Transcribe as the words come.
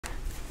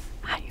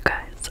you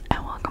guys,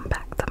 and welcome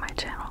back to my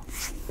channel.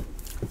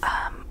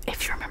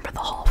 If you remember the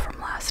haul from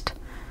last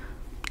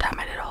time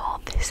I did a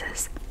haul, this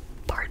is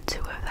part 2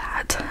 of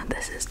that.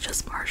 This is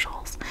just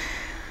Marshalls.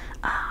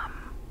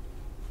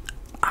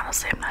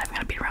 Honestly, I'm not even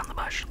gonna beat around the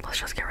bush. Let's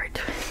just get right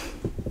to it.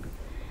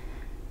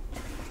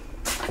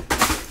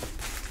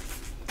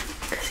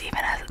 This even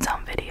has its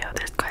own video.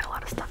 There's quite a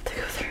lot of stuff to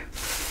go through.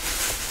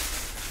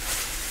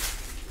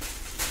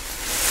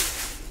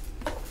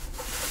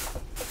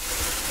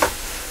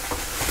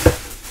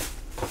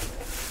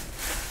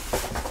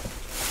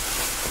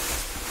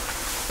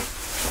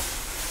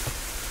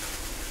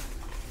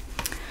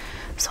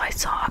 So I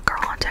saw a girl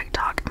on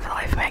TikTok, and for the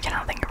life of me I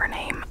cannot think of her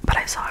name, but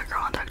I saw a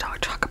girl on TikTok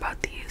talk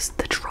about these,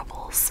 the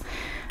Troubles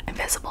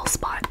invisible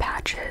spot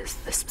patches.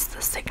 This is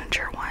the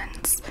signature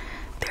ones.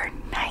 There are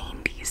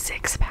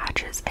 96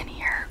 patches in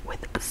here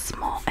with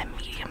small and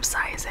medium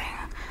sizing.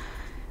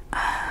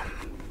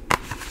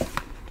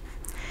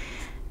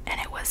 And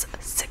it was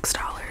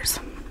 $6.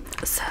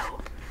 So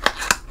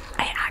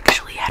I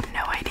actually had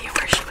no idea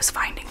where she was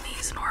finding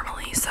these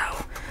normally, so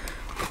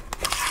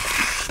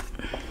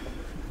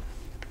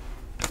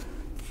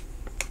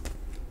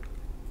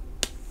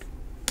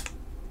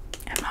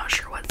I'm not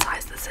sure what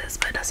size this is,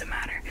 but it doesn't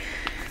matter.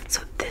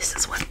 So this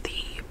is what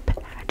the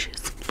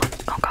patches look.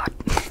 Oh god,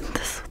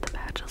 this is what the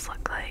patches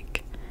look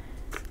like.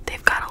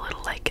 They've got a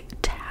little like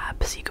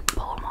tab so you can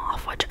pull them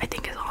off, which I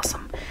think is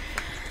awesome.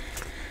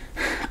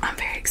 I'm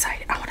very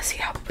excited. I want to see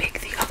how big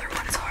the other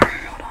ones are.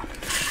 Hold on.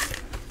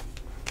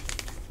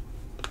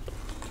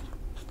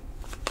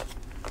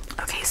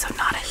 Okay, so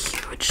not a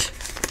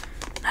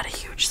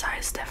huge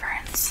size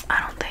difference, I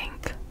don't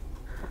think.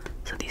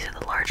 So these are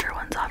the larger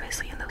ones,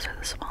 obviously, and those are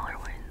the smaller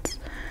ones.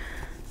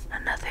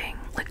 And nothing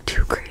like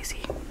too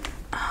crazy.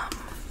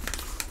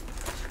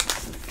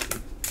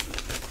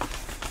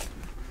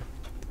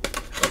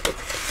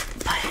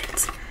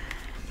 But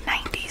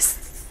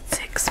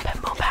 96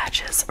 pimple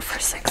patches for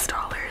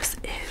 $6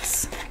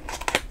 is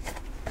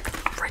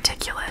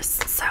ridiculous.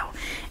 So,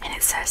 and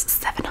it says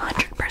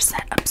 700%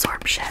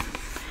 absorption.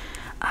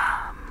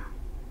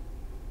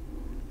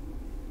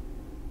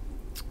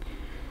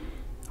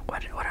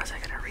 What was I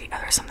gonna read? Oh,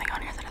 there's something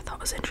on here that I thought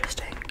was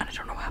interesting, and I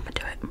don't know what happened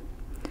to it.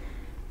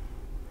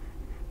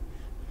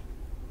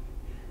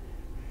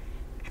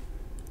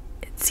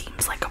 It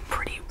seems like a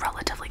pretty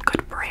relatively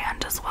good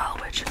brand as well,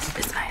 which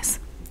is nice.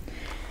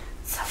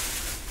 So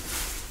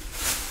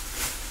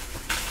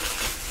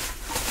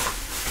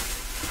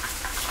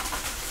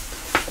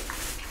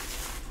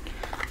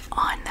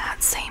on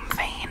that same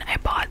vein, I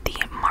bought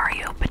the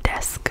Mario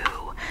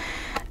Badescu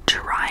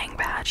drying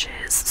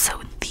patches.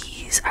 So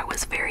these, I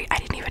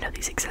didn't even know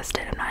these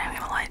existed. I'm not even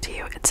gonna lie to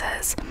you. It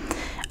says,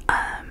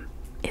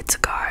 it's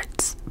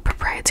got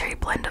proprietary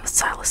blend of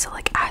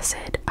salicylic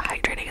acid,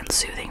 hydrating and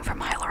soothing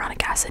from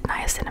hyaluronic acid,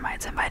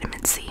 niacinamides, and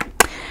vitamin C.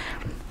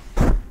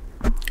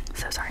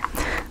 So sorry.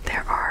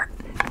 There are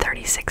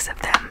 36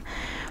 of them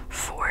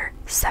for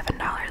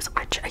 $7,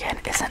 which again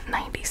isn't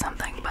 90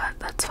 something, but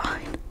that's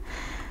fine.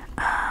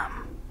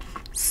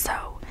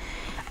 So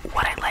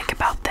what I like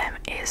about them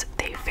is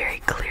they very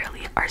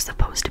clearly are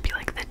supposed to be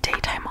like the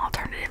daytime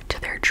alternative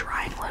to their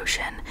drying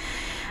lotion,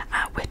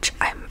 which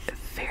I'm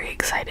very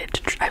excited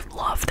to try. I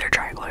love their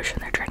drying lotion.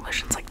 Their drying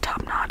lotion's like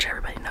top notch,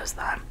 everybody knows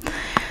that.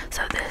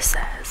 So this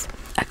says,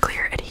 a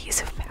clear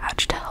adhesive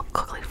patch to help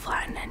quickly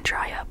flatten and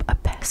dry up a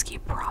pesky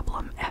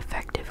problem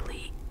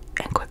effectively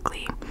and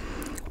quickly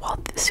while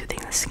soothing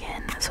the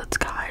skin. So it's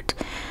got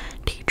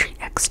tea tree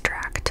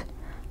extract,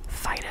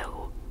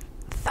 phytothiazine,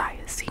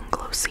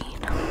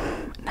 glycine,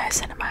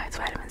 niacinamides,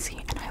 vitamin C,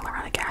 and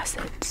hyaluronic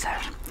acid. So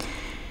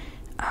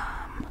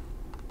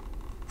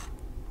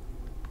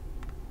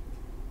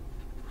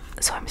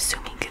I'm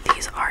assuming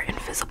these are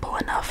invisible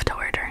enough to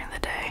wear during the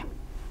day.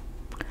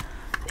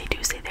 They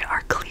do say they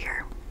are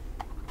clear.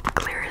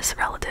 Clear is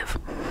relative,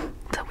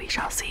 so we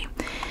shall see.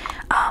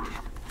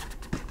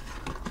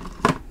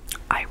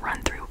 I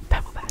run through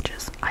pimple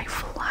patches. I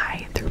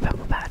fly through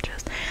pimple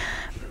patches,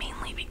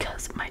 mainly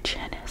because my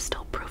chin has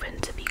still proven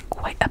to be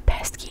quite a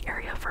pesky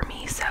area for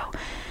me. So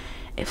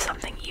if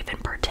something even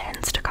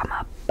pretends to come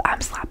up,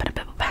 I'm slapping a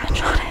pimple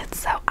patch on it.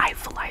 So I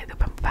fly through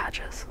pimple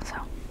patches. So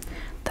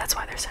that's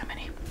why there's so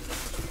many.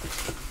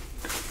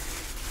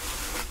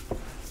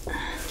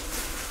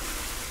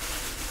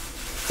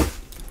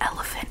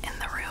 Elephant in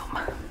the room.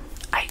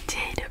 I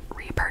did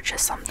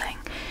repurchase something.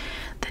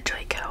 The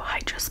Joico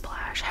Hydro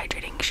Splash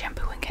Hydrating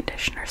Shampoo and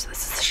Conditioner. So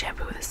this is the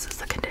shampoo, this is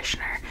the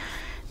conditioner.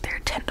 They're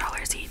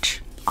 $10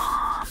 each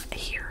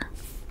here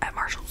at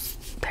Marshalls.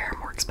 They're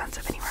more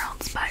expensive anywhere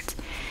else, but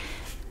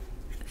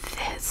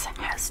this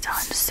has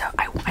done so.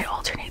 I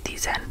alternate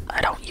these in.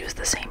 I don't use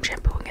the same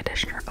shampoo and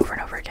conditioner over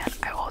and over again.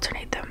 I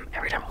alternate them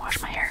every time I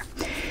wash my hair.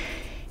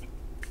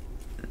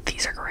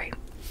 These are great.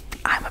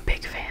 I'm a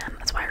big fan.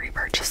 That's why I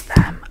repurchased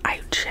them.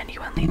 I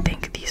genuinely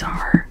think these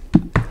are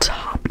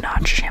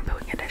top-notch shampoo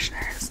and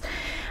conditioners.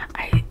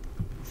 I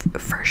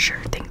for sure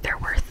think they're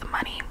worth the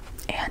money,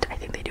 and I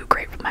think they do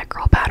great with my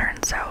curl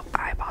pattern, so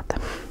I bought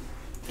them.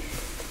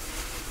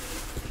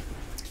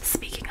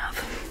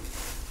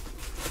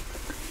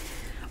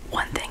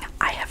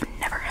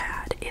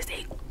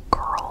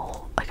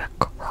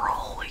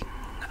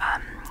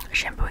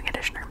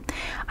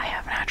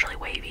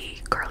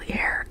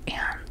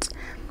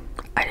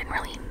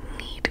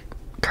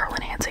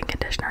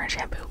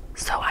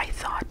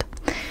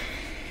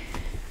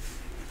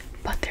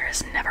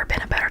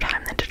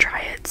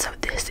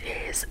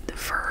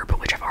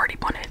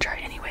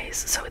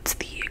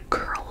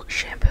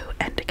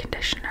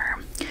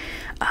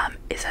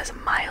 It says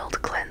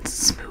mild cleanse,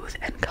 smooth,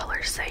 and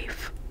color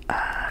safe.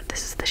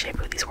 This is the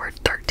shampoo. These were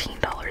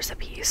 $13 a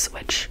piece,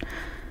 which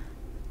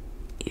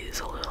is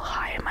a little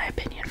high in my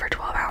opinion for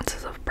 12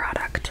 ounces of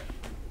product.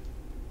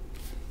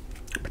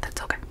 But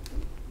that's okay.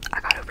 I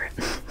got over it.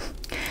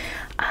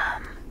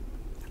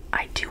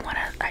 I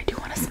do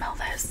wanna smell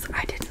this.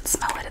 I didn't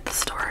smell it at the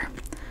store.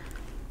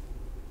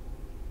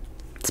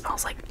 It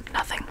smells like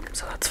nothing,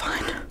 so that's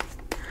fine.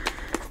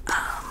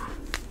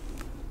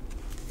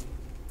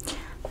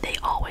 They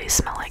always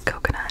smell like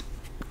coconut.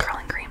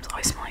 Curling creams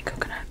always smell like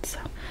coconut, so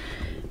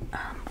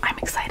I'm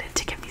excited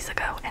to give these a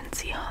go and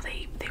see how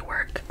they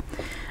work.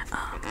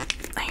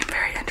 I am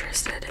very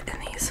interested in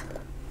these.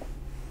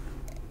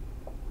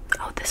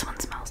 Oh, this one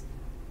smells,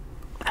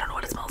 I don't know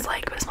what it smells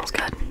like, but it smells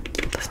good.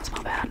 It doesn't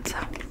smell bad, so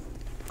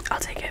I'll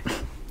take it.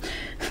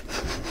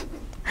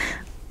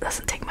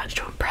 Doesn't take much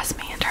to impress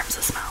me in terms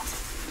of smells.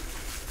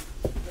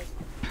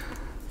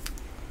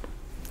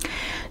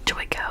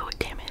 Joico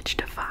Damage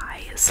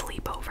Defy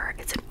Sleepover.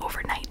 It's an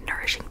overnight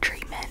nourishing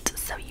treatment.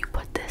 So you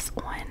put this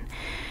on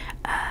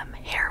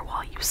hair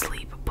while you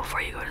sleep.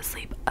 Before you go to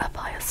sleep,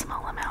 apply a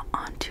small amount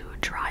onto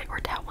dry or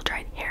towel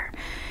dried hair.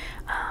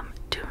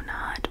 Do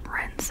not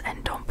rinse,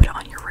 and don't put it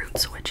on your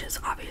roots, which is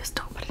obvious.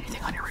 Don't put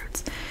anything on your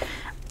roots.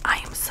 I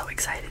am so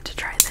excited to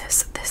try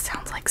this. This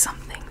sounds like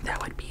something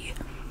that would be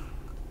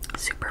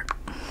super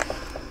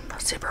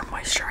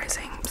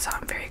moisturizing, so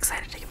I'm very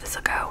excited to give this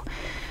a go.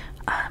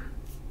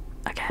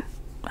 Again,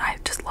 I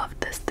just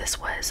loved this. This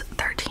was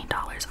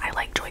 $13. I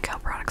like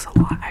Joico products a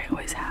lot. I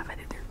always have. I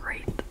think they're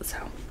great. So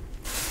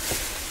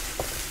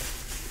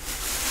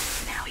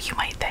now you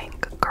might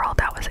think, girl,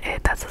 that was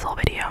it. That's this whole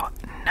video.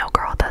 No,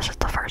 girl, that's just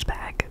the first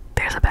bag.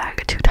 There's a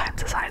bag 2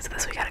 times the size of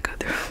this we gotta go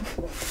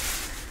through.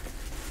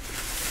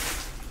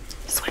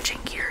 Switching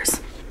gears.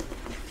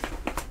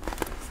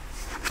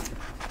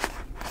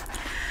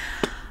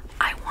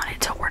 I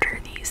wanted to order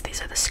these.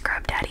 These are the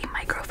Scrub Daddy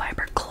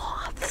microfiber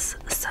cloths.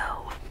 So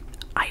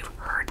I've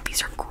heard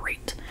these are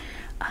great.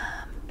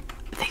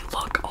 They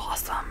look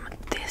awesome.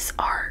 These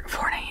are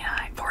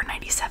 $4.99,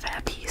 $4.97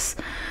 a piece.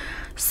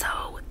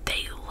 So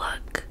they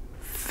look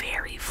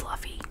very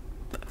fluffy.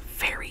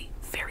 Very,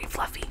 very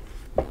fluffy.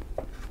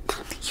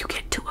 You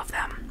get 2 of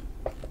them.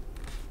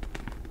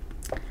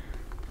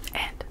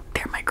 And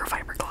they're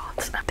microfiber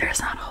cloths. There's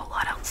not a whole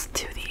lot else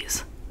to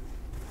these.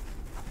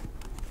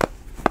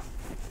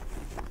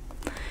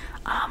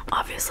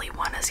 Obviously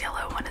one is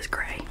yellow, one is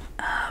gray.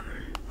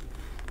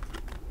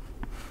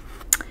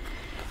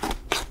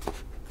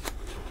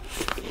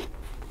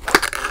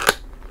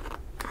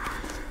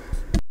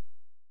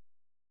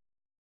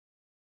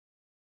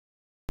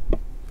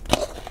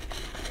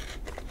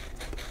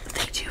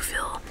 They do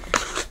feel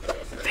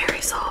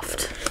very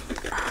soft.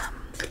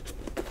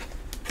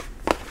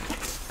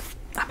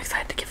 I'm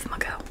excited to give them a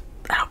go.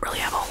 I don't really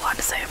have a whole lot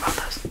to say about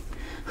those.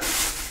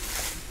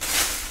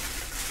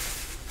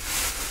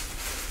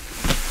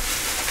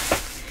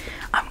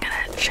 I'm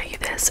gonna show you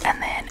this,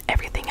 and then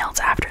everything else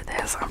after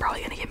this I'm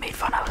probably gonna get made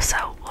fun of,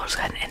 so we'll just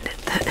go ahead and end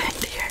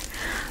it here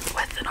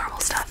with the normal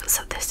stuff.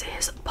 So this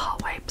is paw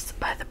wipes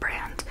by the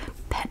brand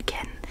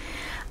Petkin.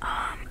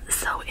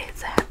 So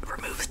it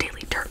removes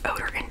daily dirt,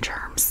 odor, and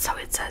germs. So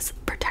it says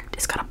protect.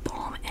 It's got a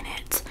balm in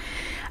it,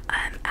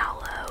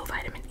 aloe,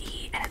 vitamin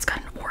E, and it's got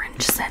an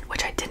orange scent,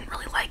 which I didn't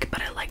really like,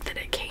 but I liked that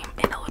it came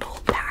in a little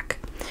pack.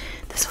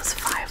 This was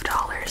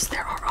 $5.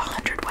 There are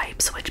 100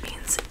 wipes, which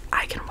means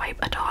I can wipe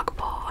a dog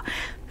paw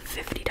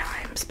 50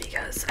 times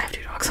because I have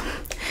 2 dogs.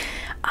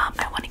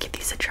 I want to give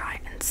these a try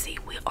and see.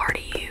 We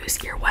already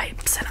use ear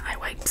wipes and eye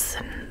wipes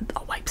and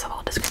wipes of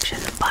all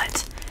descriptions,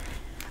 but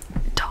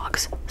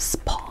dogs'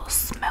 paws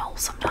smell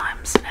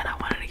sometimes, and I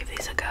wanted to give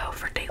these a go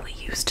for daily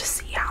use to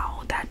see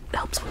how that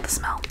helps with the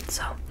smell.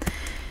 So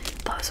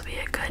thought this would be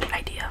a good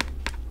idea.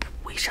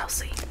 We shall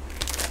see.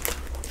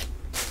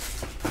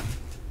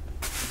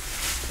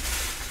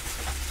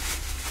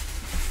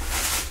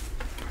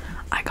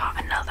 I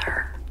got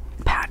another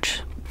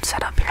patch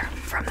set up here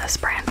from this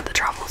brand, the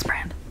Travels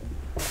brand.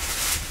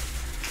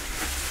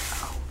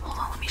 Oh, hold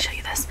on, let me show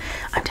you this.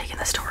 I'm taking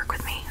this to work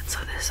with me. So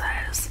this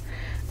says,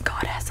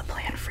 God has a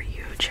plan for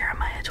you,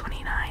 Jeremiah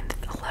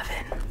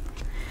 29:11.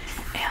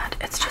 And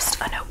it's just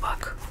a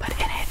notebook, but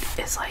in it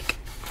is like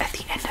at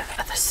the end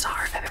of the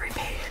start of every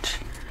page,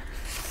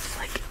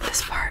 like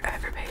this part of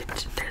every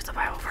page, there's a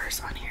Bible verse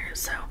on here.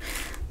 So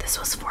this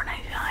was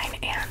 $4.99,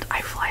 and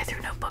I fly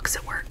through notebooks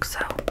at work, so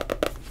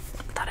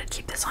thought I'd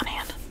keep this on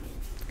hand.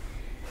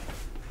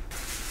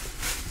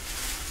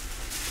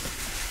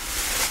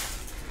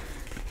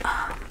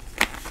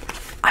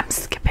 I'm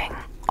skipping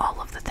all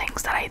of the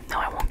things that I know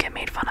I won't get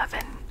made fun of,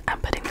 and I'm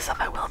putting the stuff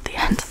I will at the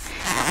end.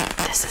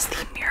 This is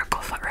the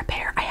Miracle Foot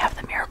Repair. I have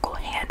the Miracle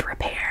Hand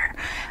Repair,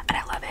 and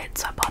I love it,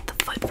 so I bought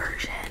the foot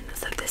version.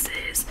 So this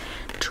is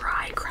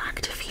dry,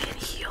 cracked feet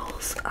and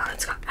heels.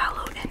 It's got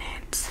aloe in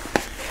it.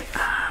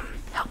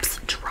 Helps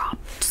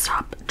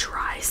stop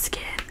dry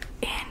skin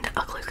and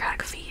ugly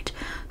cracked feet.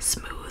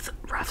 Smooth,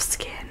 rough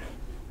skin.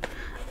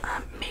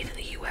 Made in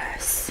the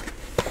US.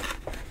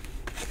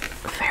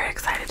 Very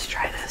excited to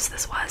try this.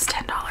 This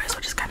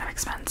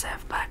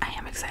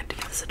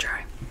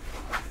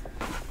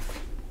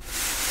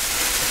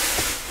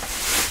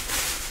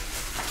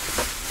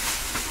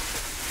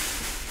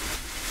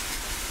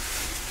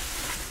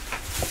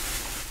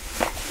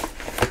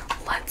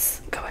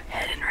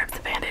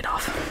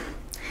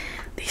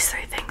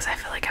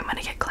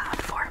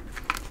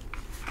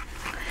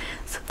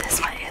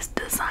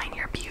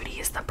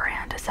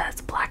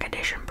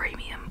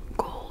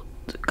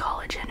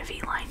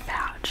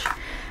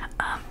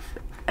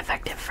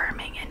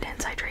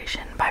Intense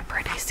Hydration by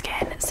Pretty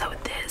Skin. So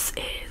this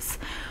is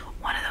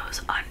one of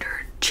those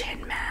under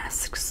chin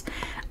masks.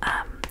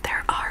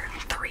 There are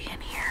 3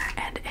 in here,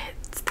 and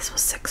this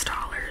was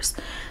 $6.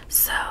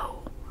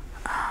 So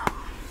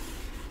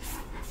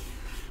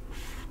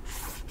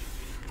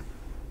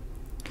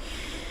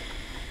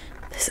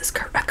this is a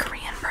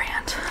Korean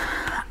brand.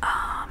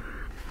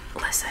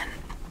 Listen,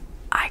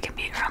 I can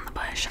beat around the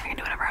bush. I can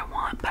do whatever I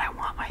want, but I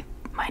want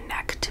my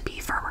neck to be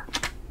firmer.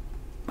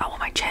 I want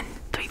my chin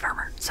to be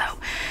firmer. So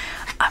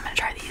I'm gonna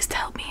try these to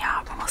help me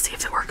out, and we'll see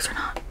if it works or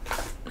not.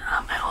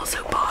 I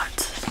also bought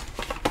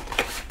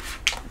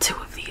 2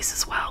 of these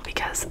as well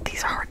because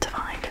these are hard to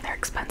find and they're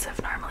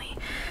expensive normally.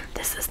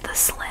 This is the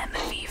Slim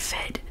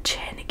V-Fit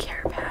Chin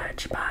Care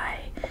Patch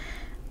by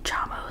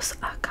Chamos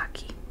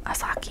Asaki.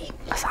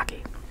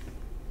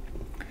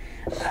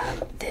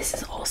 This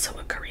is also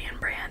a Korean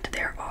brand.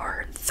 There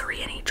are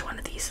 3 in each one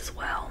of these as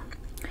well.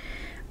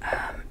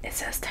 It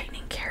says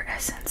Tightening Care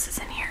Essence is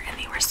in here, and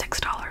they were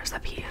 $6 a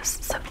piece.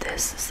 So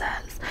this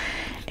says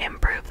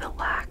improve the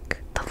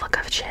look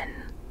of chin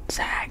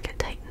sag,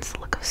 tightens the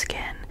look of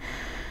skin,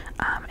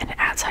 and it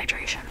adds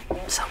hydration.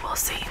 So we'll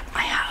see.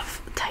 I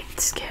have tight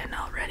skin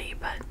already,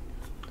 but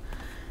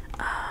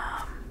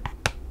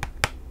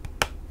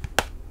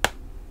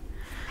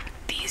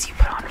these you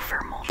put on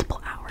for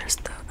multiple hours.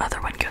 The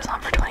other one goes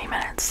on for 20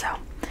 minutes, so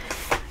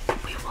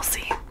we will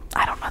see.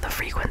 I don't know the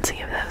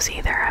frequency of those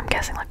either. I'm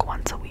guessing like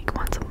once a week,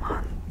 once a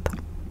month.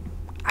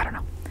 I don't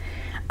know.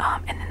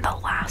 And then the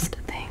last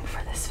thing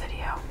for this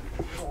video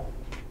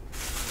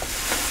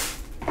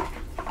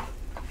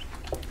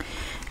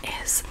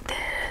is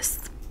this.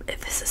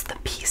 This is the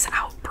Peace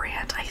Out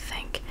brand, I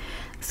think.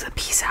 It's the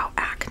Peace Out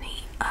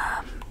Acne.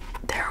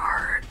 There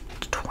are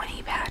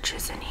 20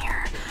 patches in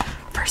here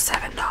for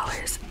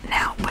 $7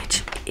 now,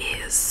 which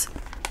is,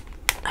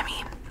 I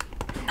mean,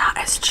 not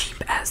as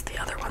cheap as the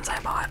other ones I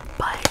bought,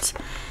 but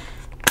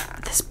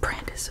this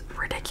brand is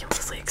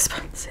ridiculously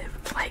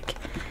expensive. Like,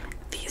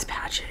 these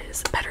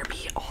patches better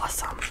be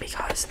awesome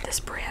because this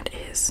brand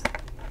is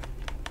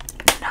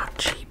not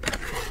cheap.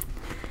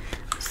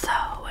 So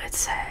it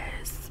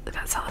says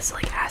about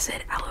salicylic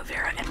acid, aloe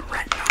vera, and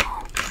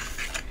retinol,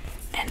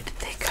 and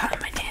they come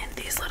in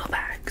these little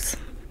bags.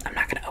 I'm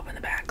not gonna open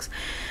the bags,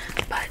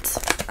 but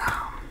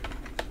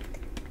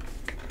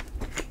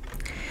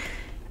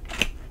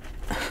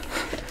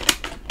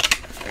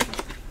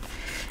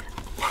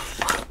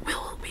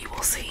we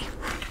will see.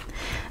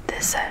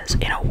 This says,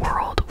 in a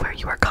world where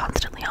you are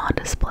constantly on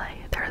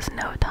display, there is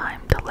no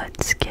time to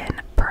let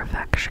skin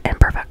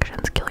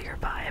imperfections kill your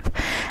vibe.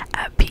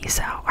 At Peace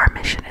Out, our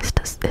mission is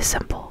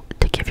simple: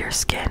 to give your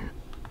skin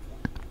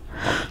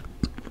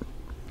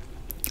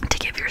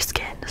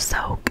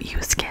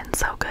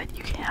so good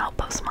you can't help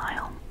but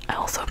smile. I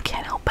also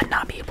can't help but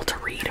not be able to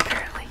read,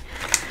 apparently.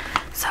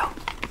 So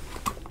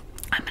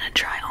I'm gonna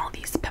try all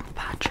these pimple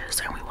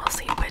patches, and we will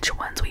see which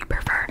ones we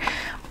prefer.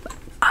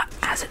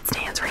 As it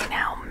stands right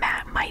now,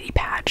 Mighty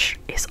Patch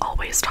is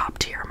always top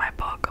tier in my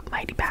book.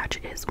 Mighty Patch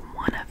is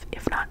one of,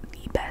 if not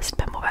the best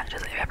pimple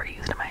patches I've ever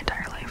used in my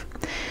entire life.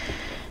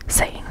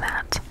 Saying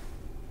that,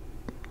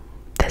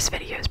 this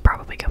video is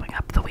probably going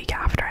up the week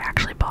after I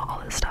actually bought all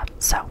this stuff.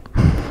 So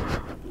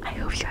I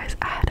hope you guys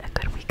have